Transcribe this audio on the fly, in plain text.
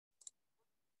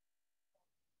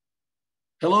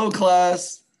Hello,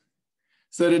 class.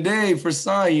 So today for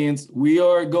science, we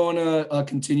are going to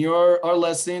continue our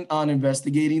lesson on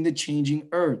investigating the changing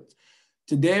Earth.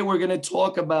 Today, we're going to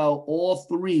talk about all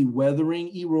three: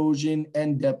 weathering, erosion,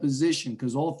 and deposition,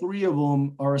 because all three of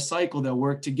them are a cycle that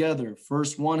work together.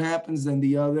 First one happens, then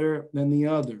the other,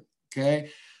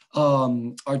 okay?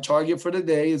 Our target for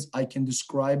today is I can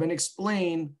describe and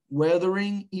explain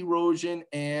weathering, erosion,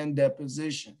 and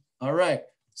deposition. All right,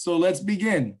 so let's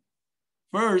begin.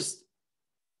 First,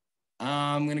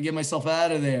 I'm going to get myself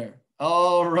out of there.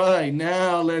 All right,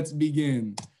 now let's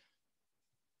begin.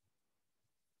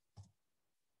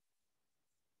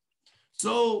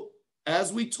 So,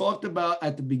 as we talked about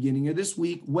at the beginning of this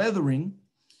week, weathering,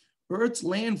 Earth's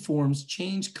landforms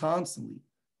change constantly.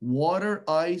 Water,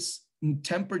 ice,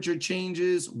 temperature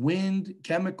changes, wind,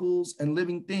 chemicals, and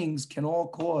living things can all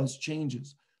cause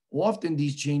changes. Often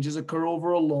these changes occur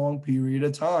over a long period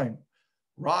of time.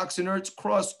 Rocks in Earth's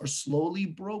crust are slowly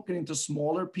broken into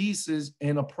smaller pieces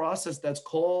in a process that's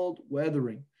called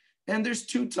weathering. And there's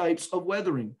two types of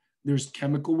weathering. There's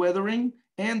chemical weathering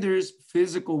and there's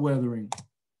physical weathering.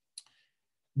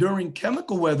 During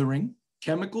chemical weathering,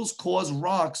 chemicals cause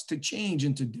rocks to change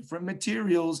into different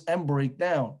materials and break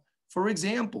down. For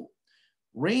example,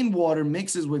 rainwater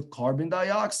mixes with carbon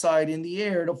dioxide in the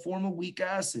air to form a weak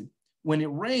acid. When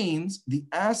it rains, the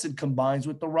acid combines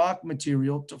with the rock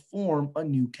material to form a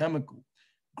new chemical.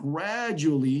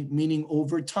 Gradually, meaning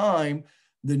over time,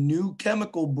 the new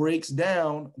chemical breaks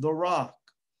down the rock.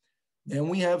 Then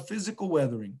we have physical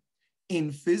weathering.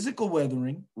 In physical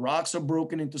weathering, rocks are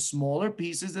broken into smaller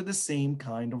pieces of the same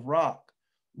kind of rock.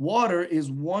 Water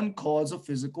is one cause of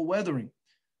physical weathering.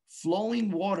 Flowing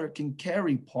water can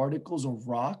carry particles of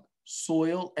rock,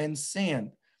 soil, and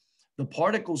sand. The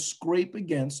particles scrape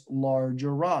against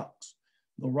larger rocks.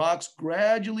 The rocks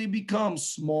gradually become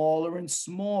smaller and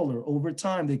smaller. Over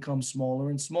time, they become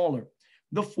smaller and smaller.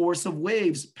 The force of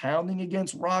waves pounding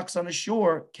against rocks on a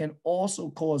shore can also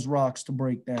cause rocks to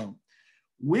break down.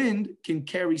 Wind can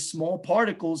carry small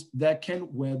particles that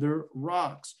can weather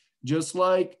rocks, just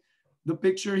like the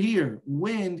picture here.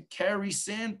 Wind carries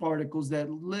sand particles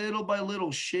that little by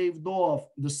little shaved off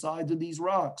the sides of these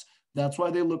rocks. That's why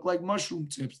they look like mushroom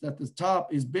tips, that the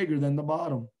top is bigger than the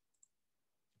bottom.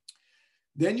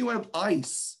 Then you have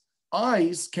ice.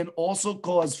 Ice can also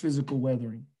cause physical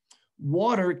weathering.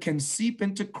 Water can seep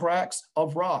into cracks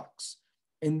of rocks.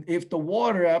 And if the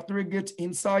water, after it gets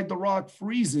inside the rock,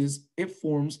 freezes, it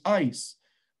forms ice.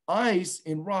 Ice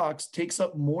in rocks takes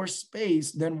up more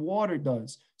space than water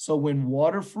does. So when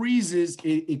water freezes,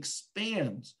 it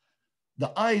expands.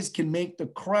 The ice can make the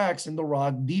cracks in the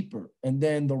rock deeper, and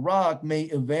then the rock may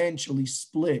eventually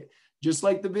split. Just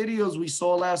like the videos we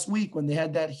saw last week when they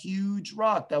had that huge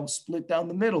rock that was split down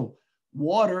the middle.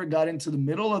 Water got into the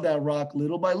middle of that rock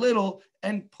little by little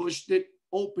and pushed it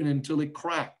open until it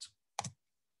cracked.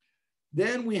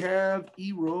 Then we have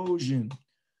erosion.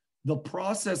 The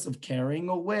process of carrying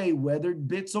away weathered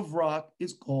bits of rock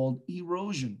is called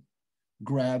erosion.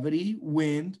 Gravity,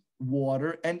 wind,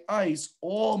 water, and ice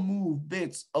all move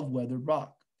bits of weathered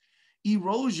rock.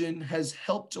 Erosion has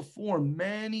helped to form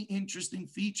many interesting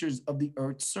features of the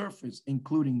Earth's surface,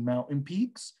 including mountain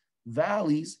peaks,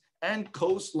 valleys, and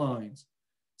coastlines.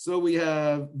 So we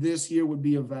have this here would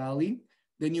be a valley.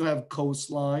 Then you have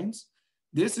coastlines.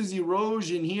 This is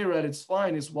erosion here at its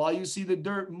finest. While you see the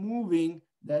dirt moving,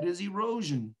 that is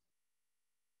erosion.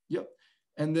 Yep.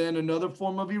 And then another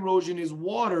form of erosion is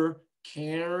water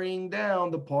carrying down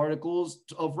the particles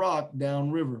of rock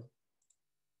downriver.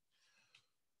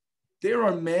 There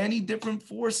are many different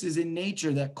forces in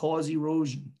nature that cause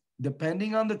erosion.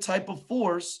 Depending on the type of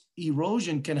force,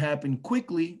 erosion can happen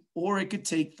quickly or it could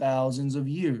take thousands of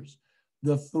years.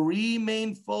 The three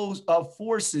main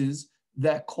forces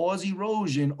that cause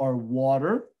erosion are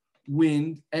water,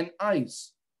 wind, and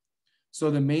ice.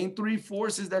 So the main three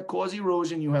forces that cause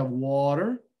erosion, you have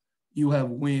water, you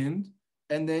have wind,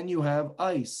 and then you have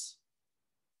ice.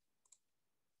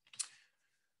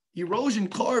 Erosion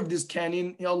carved this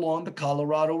canyon along the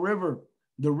Colorado River.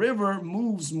 The river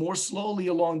moves more slowly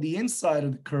along the inside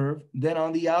of the curve than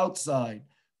on the outside.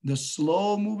 The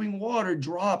slow-moving water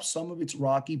drops some of its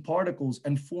rocky particles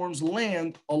and forms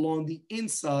land along the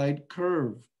inside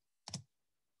curve.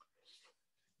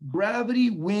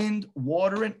 Gravity, wind,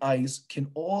 water, and ice can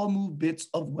all move bits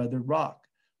of weathered rock.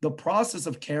 The process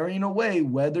of carrying away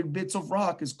weathered bits of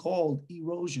rock is called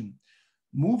erosion.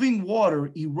 Moving water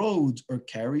erodes or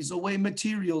carries away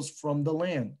materials from the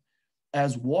land.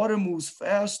 As water moves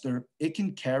faster, it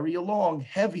can carry along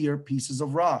heavier pieces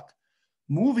of rock.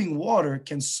 Moving water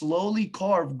can slowly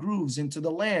carve grooves into the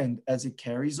land as it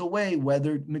carries away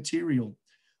weathered material.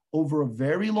 over a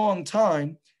very long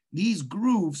time, these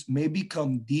grooves may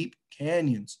become deep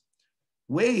canyons.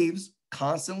 Waves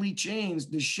constantly change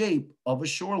the shape of a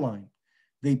shoreline.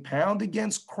 They pound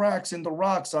against cracks in the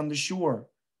rocks on the shore.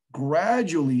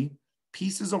 Gradually,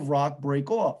 pieces of rock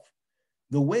break off.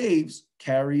 The waves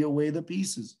carry away the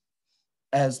pieces.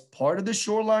 As part of the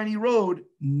shoreline erode,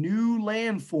 new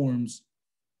landforms,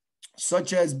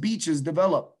 such as beaches,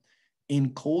 develop.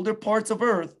 In colder parts of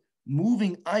Earth,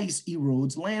 moving ice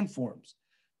erodes landforms.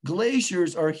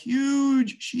 Glaciers are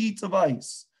huge sheets of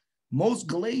ice. Most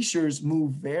glaciers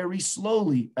move very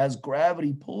slowly as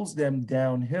gravity pulls them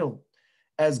downhill.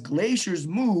 As glaciers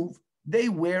move, they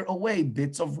wear away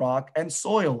bits of rock and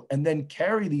soil and then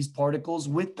carry these particles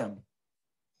with them.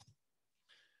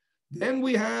 Then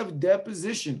we have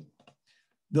deposition.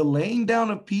 The laying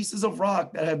down of pieces of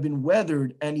rock that have been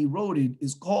weathered and eroded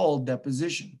is called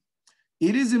deposition.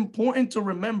 It is important to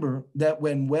remember that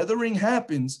when weathering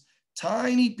happens,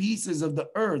 tiny pieces of the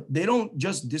earth, they don't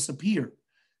just disappear.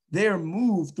 They are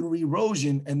moved through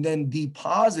erosion and then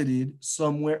deposited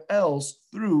somewhere else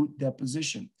through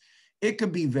deposition. It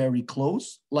could be very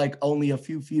close, like only a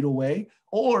few feet away,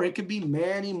 or it could be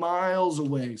many miles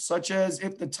away, such as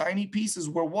if the tiny pieces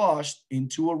were washed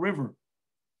into a river.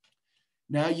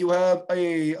 Now you have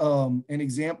an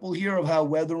example here of how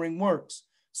weathering works.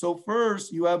 So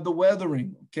first you have the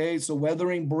weathering, okay? So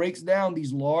weathering breaks down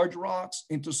these large rocks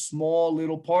into small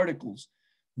little particles.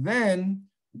 Then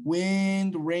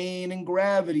wind, rain, and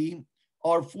gravity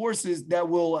are forces that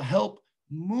will help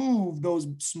move those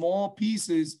small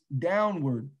pieces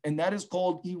downward, and that is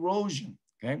called erosion,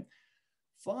 okay?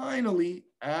 Finally,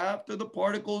 after the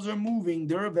particles are moving,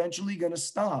 they're eventually going to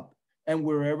stop. And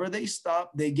wherever they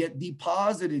stop, they get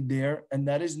deposited there, and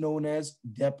that is known as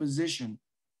deposition.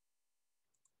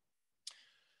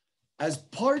 As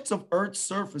parts of Earth's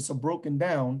surface are broken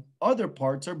down, other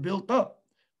parts are built up.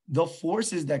 The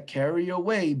forces that carry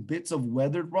away bits of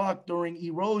weathered rock during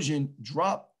erosion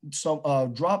drop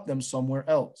them somewhere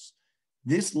else.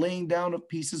 This laying down of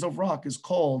pieces of rock is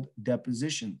called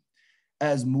deposition.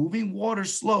 As moving water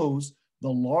slows, the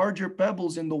larger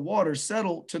pebbles in the water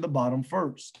settle to the bottom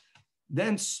first.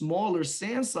 Then smaller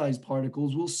sand-sized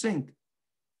particles will sink.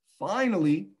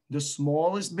 Finally, the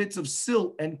smallest bits of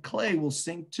silt and clay will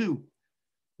sink too.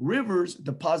 Rivers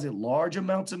deposit large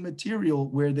amounts of material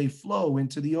where they flow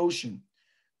into the ocean.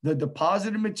 The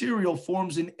deposited material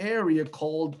forms an area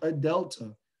called a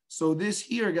delta. So this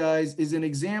here, guys, is an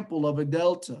example of a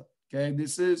delta, okay?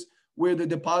 This is where the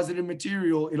deposited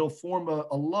material, it'll form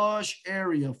a lush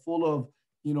area full of,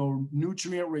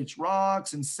 nutrient-rich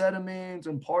rocks and sediments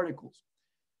and particles.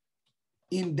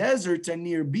 In deserts and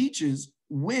near beaches,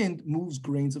 wind moves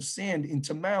grains of sand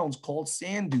into mounds called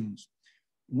sand dunes.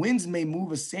 Winds may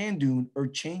move a sand dune or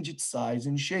change its size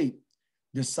and shape.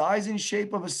 The size and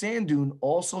shape of a sand dune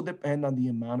also depend on the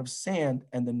amount of sand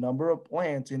and the number of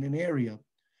plants in an area.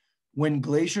 When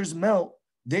glaciers melt,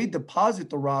 they deposit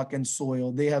the rock and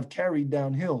soil they have carried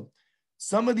downhill.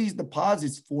 Some of these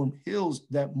deposits form hills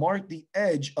that mark the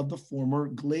edge of the former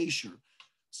glacier.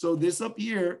 So this up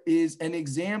here is an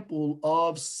example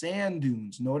of sand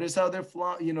dunes. Notice how they're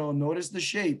notice the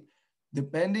shape.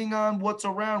 Depending on what's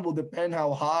around will depend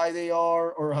how high they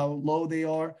are or how low they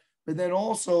are. But then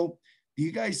also, do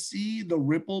you guys see the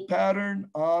ripple pattern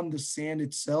on the sand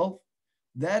itself?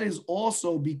 That is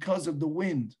also because of the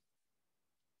wind.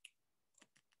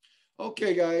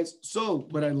 Okay, guys, so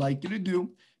what I'd like you to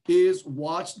do is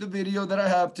watch the video that I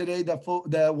have today that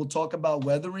will talk about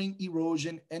weathering,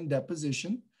 erosion, and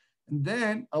deposition. And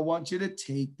then I want you to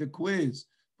take the quiz.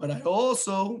 But I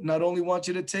also not only want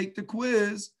you to take the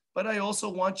quiz, but I also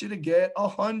want you to get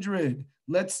 100.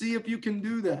 Let's see if you can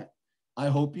do that. I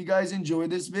hope you guys enjoy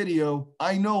this video.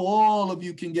 I know all of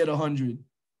you can get 100.